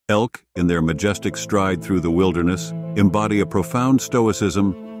Elk, in their majestic stride through the wilderness, embody a profound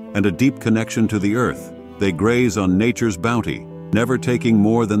stoicism and a deep connection to the earth. They graze on nature's bounty, never taking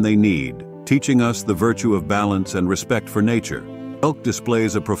more than they need, teaching us the virtue of balance and respect for nature. Elk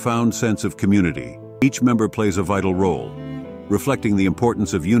displays a profound sense of community. Each member plays a vital role, reflecting the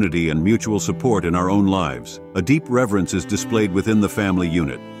importance of unity and mutual support in our own lives. A deep reverence is displayed within the family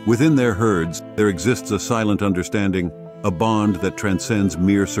unit. Within their herds, there exists a silent understanding, a bond that transcends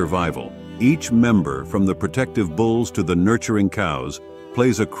mere survival. Each member, from the protective bulls to the nurturing cows,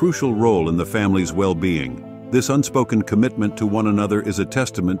 plays a crucial role in the family's well-being. This unspoken commitment to one another is a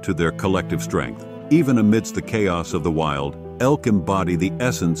testament to their collective strength. Even amidst the chaos of the wild, elk embody the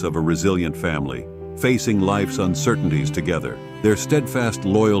essence of a resilient family, facing life's uncertainties together. Their steadfast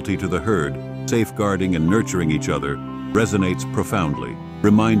loyalty to the herd, safeguarding and nurturing each other, resonates profoundly,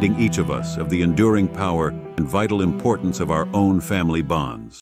 reminding each of us of the enduring power and vital importance of our own family bonds.